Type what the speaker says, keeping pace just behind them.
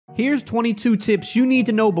Here's 22 tips you need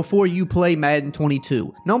to know before you play Madden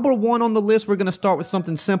 22. Number 1 on the list, we're going to start with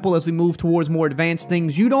something simple as we move towards more advanced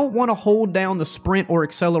things. You don't want to hold down the sprint or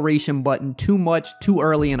acceleration button too much too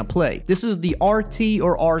early in a play. This is the RT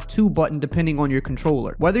or R2 button depending on your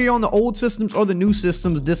controller. Whether you're on the old systems or the new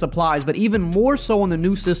systems, this applies, but even more so on the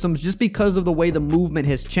new systems just because of the way the movement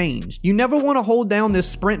has changed. You never want to hold down this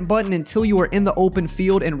sprint button until you are in the open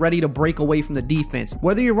field and ready to break away from the defense.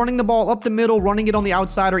 Whether you're running the ball up the middle, running it on the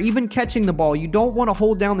outside, or even catching the ball, you don't want to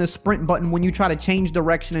hold down this sprint button when you try to change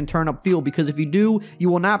direction and turn upfield, because if you do, you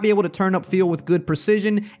will not be able to turn upfield with good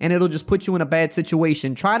precision and it'll just put you in a bad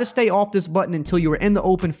situation. Try to stay off this button until you are in the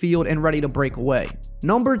open field and ready to break away.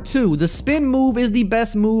 Number 2, the spin move is the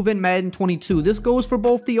best move in Madden 22. This goes for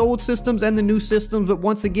both the old systems and the new systems, but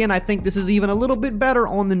once again, I think this is even a little bit better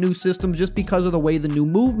on the new systems just because of the way the new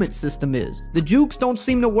movement system is. The jukes don't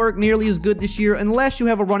seem to work nearly as good this year unless you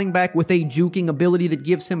have a running back with a juking ability that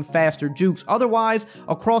gives him faster jukes. Otherwise,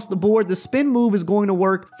 across the board, the spin move is going to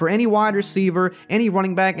work for any wide receiver, any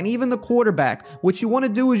running back, and even the quarterback. What you want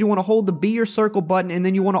to do is you want to hold the B or circle button, and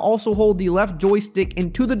then you want to also hold the left joystick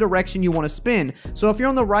into the direction you want to spin. So if you're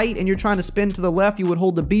on the right and you're trying to spin to the left, you would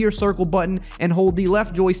hold the B or circle button and hold the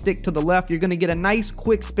left joystick to the left. You're going to get a nice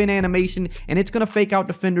quick spin animation, and it's going to fake out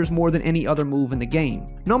defenders more than any other move in the game.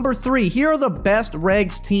 Number 3, here are the best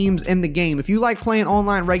regs teams in the game. If you like playing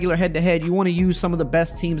online regular head-to-head, you want to use some of the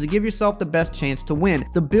best teams to give yourself the best chance to win.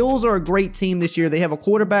 The Bills are a great team this year. They have a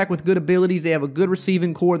quarterback with good abilities, they have a good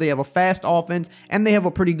receiving core, they have a fast offense, and they have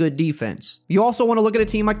a pretty good defense. You also want to look at a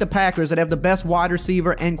team like the Packers that have the best wide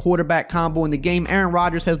receiver and quarterback combo in the game. Aaron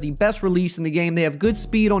Rodgers has the best release in the game. They have good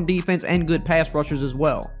speed on defense and good pass rushers as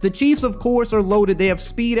well. The Chiefs, of course, are loaded. They have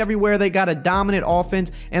speed everywhere. They got a dominant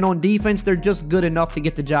offense, and on defense, they're just good enough to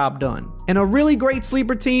get the job done. And a really great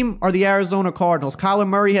sleeper team are the Arizona Cardinals. Kyler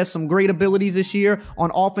Murray has some great abilities this year.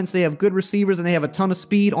 On offense, they have good receivers and they have a ton of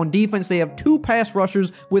speed. On defense, they have 2 pass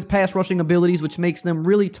rushers with pass rushing abilities, which makes them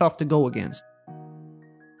really tough to go against.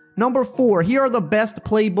 Number 4, here are the best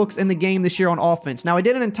playbooks in the game this year on offense. Now, I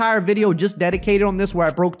did an entire video just dedicated on this where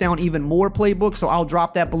I broke down even more playbooks, so I'll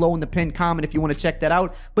drop that below in the pinned comment if you want to check that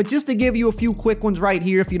out. But just to give you a few quick ones right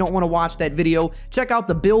here, if you don't want to watch that video, check out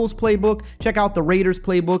the Bills playbook, check out the Raiders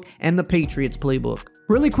playbook, and the Patriots playbook.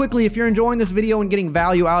 Really quickly, if you're enjoying this video and getting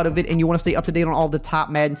value out of it and you want to stay up to date on all the top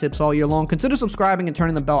Madden tips all year long, consider subscribing and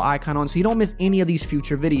turning the bell icon on so you don't miss any of these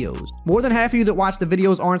future videos. More than half of you that watch the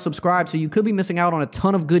videos aren't subscribed, so you could be missing out on a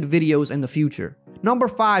ton of good videos in the future. Number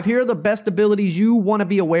 5, here are the best abilities you want to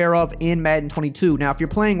be aware of in Madden 22. Now, if you're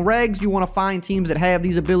playing regs, you want to find teams that have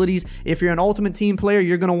these abilities. If you're an ultimate team player,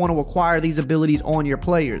 you're going to want to acquire these abilities on your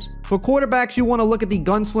players. For quarterbacks, you want to look at the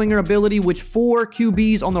gunslinger ability, which 4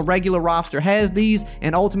 QBs on the regular roster has these,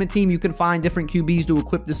 and ultimate team you can find different QBs to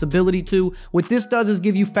equip this ability to. What this does is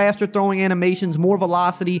give you faster throwing animations, more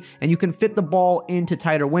velocity, and you can fit the ball into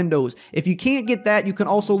tighter windows. If you can't get that, you can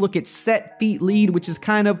also look at set feet lead, which is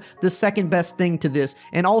kind of the second best thing to this.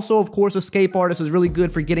 And also, of course, Escape Artist is really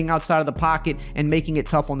good for getting outside of the pocket and making it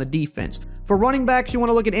tough on the defense. For running backs, you want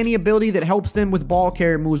to look at any ability that helps them with ball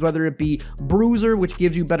carrier moves, whether it be Bruiser, which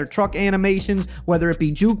gives you better truck animations, whether it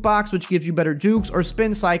be Jukebox, which gives you better jukes, or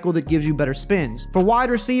Spin Cycle that gives you better spins. For wide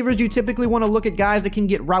receivers, you typically want to look at guys that can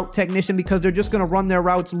get Route Technician because they're just going to run their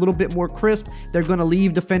routes a little bit more crisp. They're going to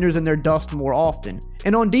leave defenders in their dust more often.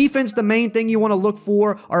 And on defense, the main thing you want to look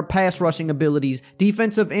for are pass rushing abilities.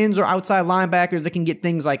 Defensive ends or outside linebackers that can get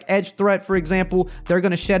things like edge threat, for example. They're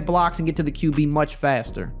going to shed blocks and get to the QB much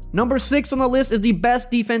faster. Number 6 on the list is the best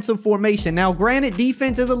defensive formation. Now, granted,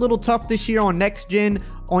 defense is a little tough this year on next gen.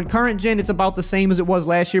 On current gen, it's about the same as it was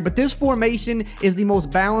last year, but this formation is the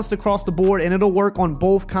most balanced across the board, and it'll work on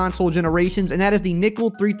both console generations, and that is the nickel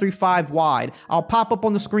 3-3-5 wide. I'll pop up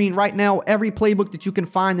on the screen right now every playbook that you can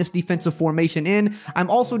find this defensive formation in. I'm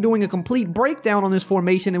also doing a complete breakdown on this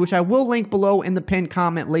formation, which I will link below in the pinned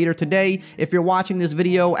comment later today. If you're watching this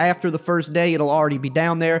video after the first day, it'll already be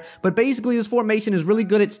down there. But basically, this formation is really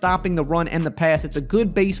good at stopping the run and the pass. It's a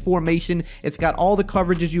good base formation. It's got all the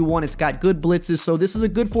coverages you want. It's got good blitzes, so this is a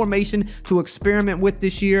good formation to experiment with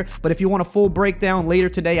this year. But if you want a full breakdown later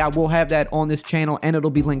today, I will have that on this channel and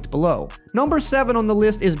it'll be linked below. Number 7 on the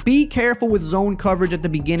list is be careful with zone coverage at the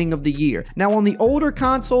beginning of the year. Now, on the older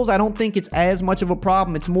consoles, I don't think it's as much of a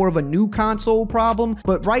problem. It's more of a new console problem,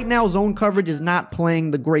 but right now zone coverage is not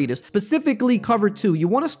playing the greatest. Specifically cover 2. You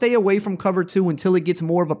want to stay away from cover 2 until it gets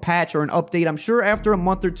more of a patch or an update. I'm sure after a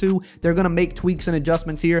month or two they're going to make tweaks and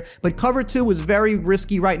adjustments here, but cover 2 is very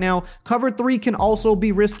risky right now. Cover 3 can also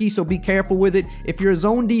be risky, so be careful with it. If you're a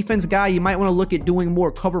zone defense guy, you might want to look at doing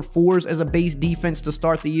more cover 4s as a base defense to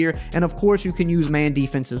start the year, and of course you can use man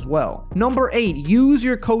defense as well. Number 8, use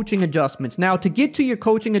your coaching adjustments. Now, to get to your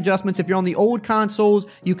coaching adjustments, if you're on the old consoles,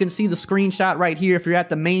 you can see the screenshot right here. If you're at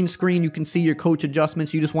the main screen, you can see your coach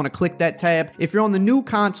adjustments. You just want to click that tab. If you're on the new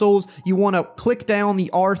consoles, you want to click down the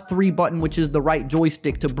R3 button, which is the right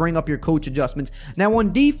joystick, to bring up your coach adjustments. Now,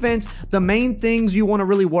 on defense, the main things you want to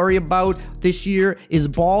really worry about this year is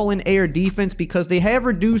ball and air defense, because they have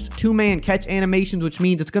reduced two-man catch animations, which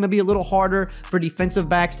means it's going to be a little harder for defensive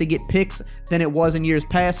backs to get picks than it was in years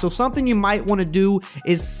past. So something you might want to do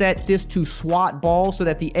is set this to SWAT ball so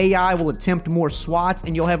that the AI will attempt more swats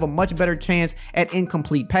and you'll have a much better chance at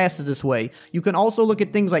incomplete passes this way. You can also look at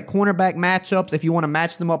things like cornerback matchups if you want to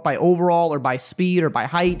match them up by overall or by speed or by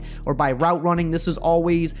height or by route running. This is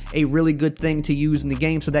always a really good thing to use in the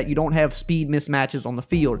game so that you don't have speed mismatches on the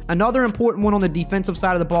field. Another important one on the defensive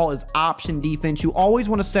side of the ball is option defense. You always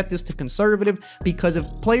want to set this to conservative, because if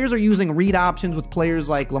players are using read options with players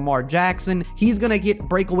like Lamar Jackson, he's going to get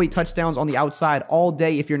breakaway touchdowns on the outside all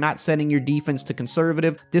day if you're not setting your defense to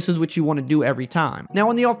conservative. This is what you want to do every time. Now,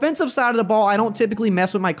 on the offensive side of the ball, I don't typically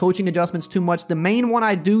mess with my coaching adjustments too much. The main one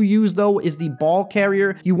I do use, though, is the ball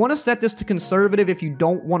carrier. You want to set this to conservative if you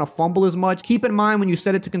don't want to fumble as much. Keep in mind, when you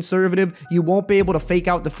set it to conservative, you won't be able to fake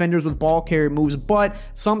out defenders with ball carrier moves, but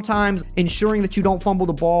sometimes ensuring that you don't fumble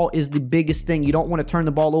the ball is the biggest thing. You don't want to turn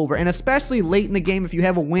the ball over, and especially late in the game, if you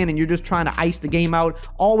have a win and you're just trying to ice the game out,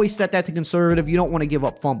 always set that to conservative. You don't want to give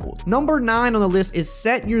up fumbles. Number 9 on the list is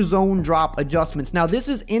set your zone drop adjustments. Now, this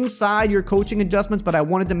is inside your coaching adjustments, but I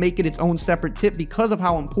wanted to make it its own separate tip because of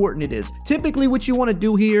how important it is. Typically, what you want to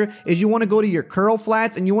do here is you want to go to your curl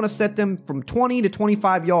flats and you want to set them from 20 to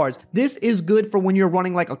 25 yards. This is good for when you're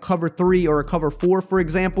running like a cover 3 or a cover 4, for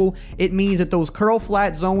example. It means that those curl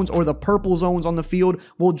flat zones or the purple zones on the field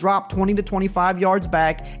will drop 20 to 25 yards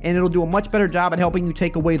back, and it'll do a much better job at helping you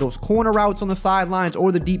take away those corner routes on the sidelines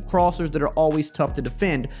or the deep crossers that are always tough to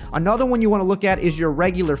defend. Another one you want to look at is your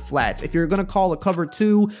regular flats. If you're going to call a cover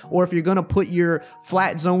 2, or if you're going to put your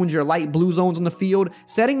flat zones, your light blue zones on the field,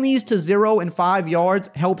 setting these to 0 and 5 yards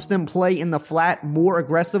helps them play in the flat more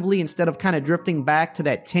aggressively instead of kind of drifting back to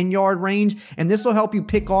that 10-yard range, and this will help you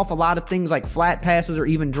pick off a lot of things like flat passes or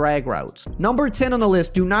even drag routes. Number 10 on the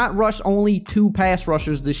list, do not rush only 2 pass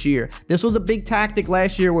rushers this year. This was a big tactic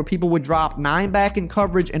last year where people would drop 9 back in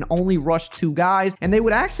coverage and only rush 2 guys, and they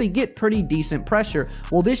would actually get pretty decent pressure.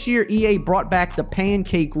 Well, this year EA brought back the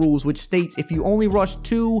pancake rules, which states if you only rush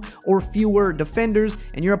 2 or fewer defenders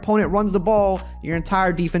and your opponent runs the ball, your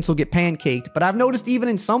entire defense will get pancaked. But I've noticed even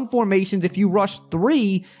in some formations, if you rush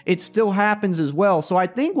 3, it still happens as well. So I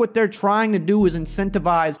think what they're trying to do is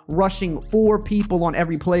incentivize rushing 4 people on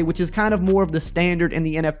every play, which is kind of more of the standard in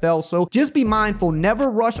the NFL. So just be mindful,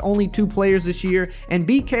 never rush only 2 players this year, and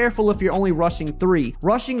be careful if you're only rushing 3.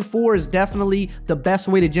 Rushing 4 is definitely the best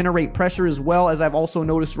way to generate pressure, as well as I've also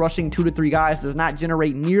noticed rushing 2 to 3 guys does not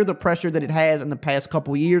generate near the pressure that it has in the past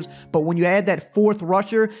couple years. But when you add that 4th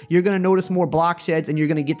rusher, you're going to notice more block sheds and you're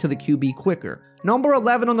going to get to the QB quicker. Number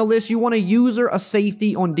 11 on the list, you want to user a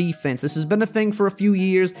safety on defense. This has been a thing for a few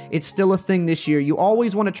years. It's still a thing this year. You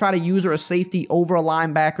always want to try to user a safety over a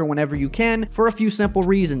linebacker whenever you can, for a few simple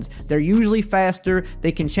reasons. They're usually faster,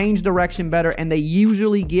 they can change direction better, and they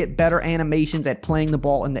usually get better animations at playing the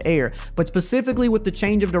ball in the air. But specifically with the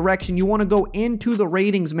change of direction, you want to go into the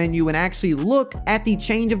ratings menu and actually look at the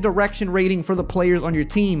change of direction rating for the players on your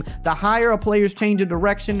team. The higher a player's change of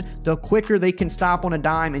direction, the quicker they can stop on a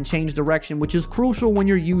dime and change direction, which is crucial when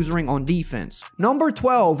you're using on defense. Number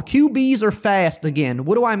 12, QBs are fast again.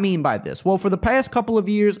 What do I mean by this? Well, for the past couple of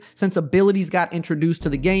years, since abilities got introduced to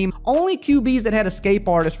the game, only QBs that had escape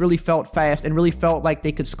artists really felt fast and really felt like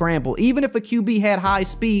they could scramble. Even if a QB had high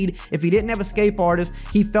speed, if he didn't have escape artists,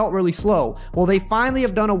 he felt really slow. Well, they finally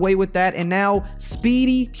have done away with that, and now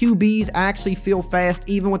speedy QBs actually feel fast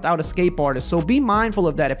even without escape artists. So be mindful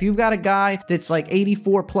of that. If you've got a guy that's like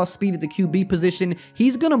 84 plus speed at the QB position,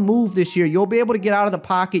 he's gonna move this year. You'll be able to get out of the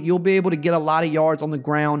pocket. You'll be able to get a lot of yards on the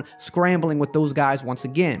ground scrambling with those guys once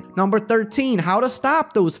again. Number 13, how to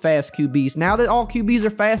stop those fast QBs. Now that all QBs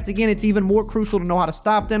are fast again, it's even more crucial to know how to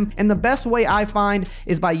stop them, and the best way I find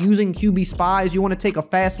is by using QB spies. You want to take a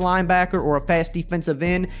fast linebacker or a fast defensive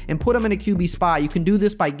end and put them in a QB spy. You can do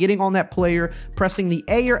this by getting on that player, pressing the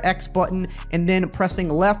A or X button, and then pressing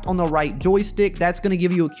left on the right joystick. That's going to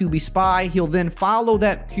give you a QB spy. He'll then follow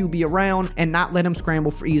that QB around and not let him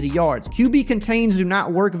scramble for easy yards. QB contains do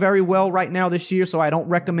not work very well right now this year, so I don't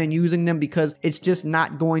recommend using them because it's just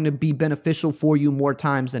not going to be beneficial for you more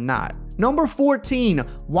times than not. Number 14,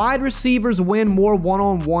 wide receivers win more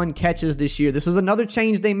one-on-one catches this year. This is another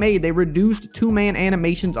change they made. They reduced two-man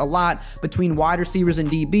animations a lot between wide receivers and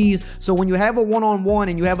DBs. So when you have a one-on-one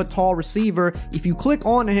and you have a tall receiver, if you click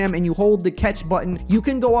onto him and you hold the catch button, you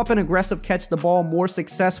can go up and aggressive catch the ball more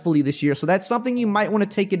successfully this year. So that's something you might want to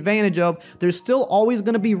take advantage of. There's still always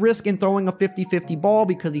going to be risk in throwing a 50-50 ball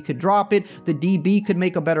because he could drop it. The DB could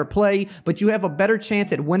make a better play, but you have a better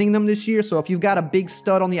chance at winning them this year. So if you've got a big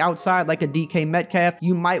stud on the outside like a DK Metcalf,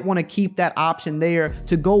 you might want to keep that option there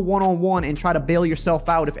to go one-on-one and try to bail yourself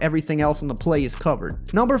out if everything else on the play is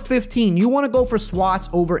covered. Number 15, you want to go for swats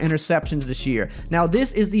over interceptions this year. Now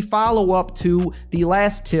this is the follow-up to the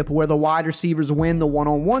last tip where the wide receivers win the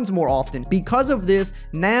one-on-ones more often. Because of this,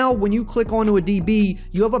 now when you click onto a DB,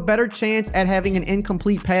 you have a better chance at having an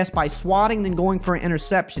incomplete pass by swatting than going for an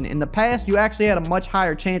interception. In the past, you actually had a much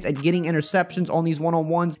higher chance at getting interceptions on these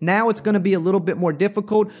one-on-ones. Now it's going to be a little bit more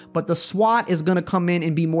difficult, but the swat is going to come in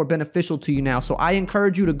and be more beneficial to you now. So I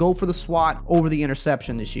encourage you to go for the swat over the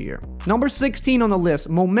interception this year. Number 16 on the list,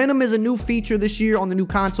 momentum is a new feature this year on the new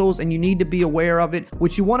consoles and you need to be aware of it.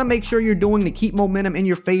 What you want to make sure you're doing to keep momentum in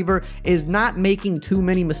your favor is not making too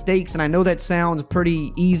many mistakes. And I know that sounds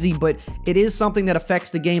pretty easy, but it is something that affects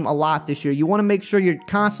the game a lot this year. You want to make sure you're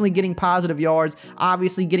constantly getting positive yards.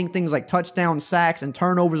 Obviously, getting things like touchdowns, sacks, and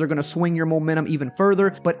turnovers are going to swing your momentum even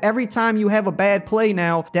further. But every time you have a bad play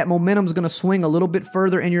now, that momentum is going to swing a little bit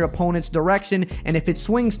further in your opponent's direction. And if it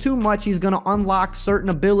swings too much, he's going to unlock certain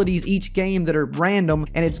abilities each game that are random,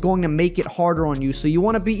 and it's going to make it harder on you. So you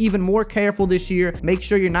want to be even more careful this year. Make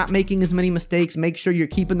sure you're not making as many mistakes. Make sure you're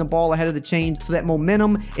keeping the ball ahead of the chains so that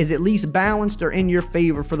momentum is at least balanced or in your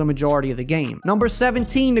favor for the majority of the game. Number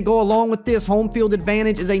 17, to go along with this, home field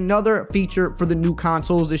advantage is another feature for the new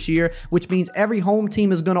consoles this year, which means every home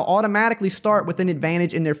team is going to automatically start with an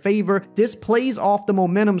advantage in their favor. This plays off the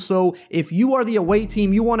momentum, so if you are the away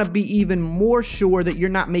team, you want to be even more sure that you're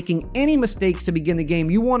not making any mistakes to begin the game.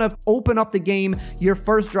 You want to open up the game, your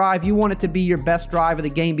first drive, you want it to be your best drive of the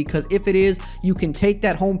game, because if it is, you can take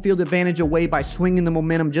that home field advantage away by swinging the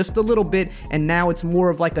momentum just a little bit, and now it's more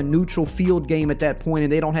of like a neutral field game at that point,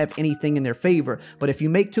 and they don't have anything in their favor. But if you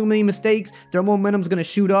make too many mistakes, their momentum's going to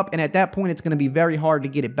shoot up, and at that point, it's going to be very hard to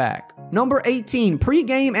get it back. Number 18,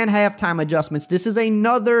 pregame and halftime adjustments. This is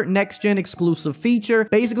another next-gen exclusive feature.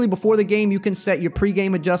 Basically, before the game, you can set your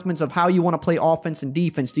pregame adjustments of how you want to play offense and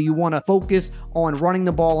defense. Do you want to focus on running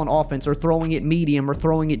the ball on offense or throwing it medium or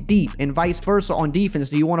throwing it deep, and vice versa on defense?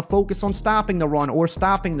 Do you want to focus on stopping the run or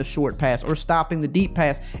stopping the short pass or stopping the deep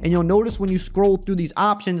pass? And you'll notice when you scroll through these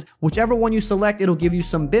options, whichever one you select, it'll give you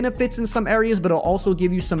some benefits in some areas, but it'll also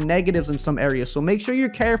give you some negatives in some areas. So make sure you're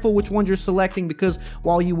careful which ones you're selecting, because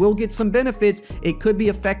while you will get some benefits, it could be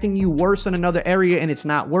affecting you worse in another area, and it's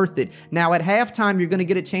not worth it. Now at halftime, you're going to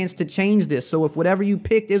get a chance to change this. So if whatever you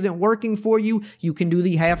picked isn't working for you, you can do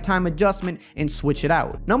the halftime adjustment and switch it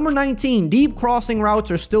out. Number 19, deep crossing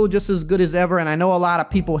routes are still just as good as ever, and I know a lot of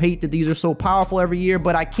people hate that these are so powerful every year,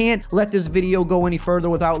 but I can't let this video go any further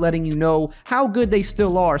without letting you know how good they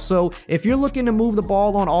still are. So if you're looking to move the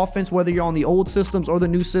ball on offense, whether you're on the old systems or the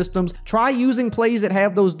new systems, try using plays that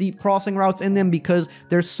have those deep crossing routes in them, because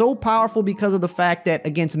they're so powerful because of the fact that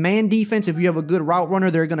against man defense, if you have a good route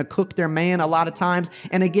runner, they're going to cook their man a lot of times,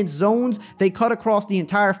 and against zones, they cut across the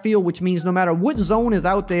entire field, which means no matter what zone is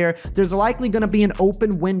out there, there's likely going to be an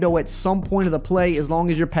open window at some point of the play as long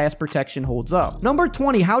as your pass protection holds up. Number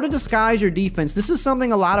 20, how to disguise your defense. This is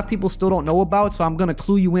something a lot of people still don't know about, so I'm going to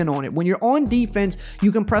clue you in on it. When you're on defense,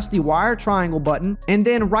 you can press the wire triangle button and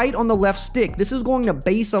then right on the left stick. This is going to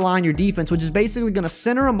base align your defense, which is basically going to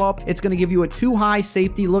center them up. It's going to give you a too high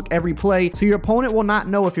safety look every play, so your opponent will not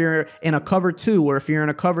know if you're in a cover 2 or if you're in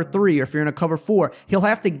a cover 3 or if you're in a cover 4. He'll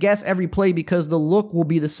have to guess every play because the look will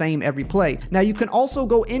be the same every play. Now you can also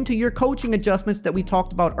go into your coaching adjustments that we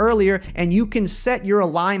talked about earlier, and you can set your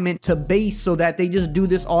alignment to base so that they just do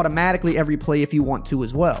this automatically every play if you want to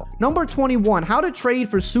as well. Number 21, how to trade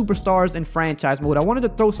for superstars in franchise mode. I wanted to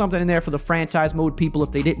throw something in there for the franchise mode people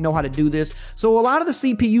if they didn't know how to do this. So a lot of the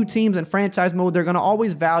CPU teams in franchise mode, they're going to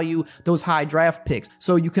always value those high draft picks.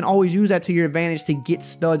 So you can always use that to your advantage to get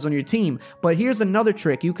studs on your team. But here's another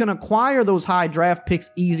trick. You can acquire those high draft picks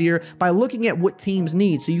easier by looking at what teams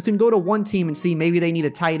need. So you can go to one team and see maybe they need a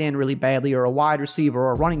tight end really badly, or a wide receiver,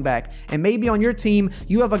 or a running back. And maybe on your team,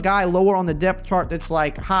 you have a guy lower on the depth chart that's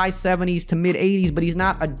like high 70s to mid 80s, but he's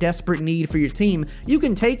not a desperate need for your team. You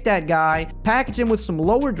can take that guy, package him with some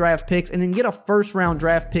lower draft picks, and then get a first round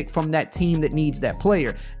draft pick from that team that needs that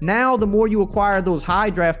player. Now, the more you acquire those high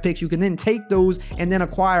draft picks, you can then take those and then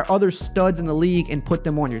acquire other studs in the league and put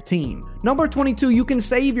them on your team. Number 22, you can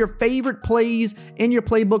save your favorite plays in your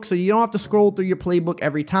playbook so you don't have to scroll through your playbook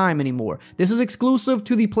every time anymore. This is exclusive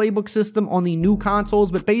to the playbook system on the new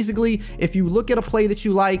consoles, but basically, if you look at a play that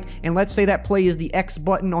you like, and let's say that play is the X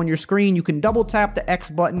button on your screen, you can double tap the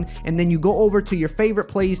X button, and then you go over to your favorite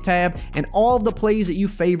plays tab, and all of the plays that you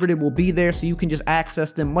favorited will be there so you can just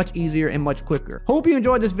access them much easier and much quicker. Hope you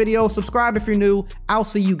enjoyed this video. Subscribe if you're new. I'll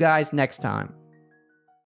see you guys next time.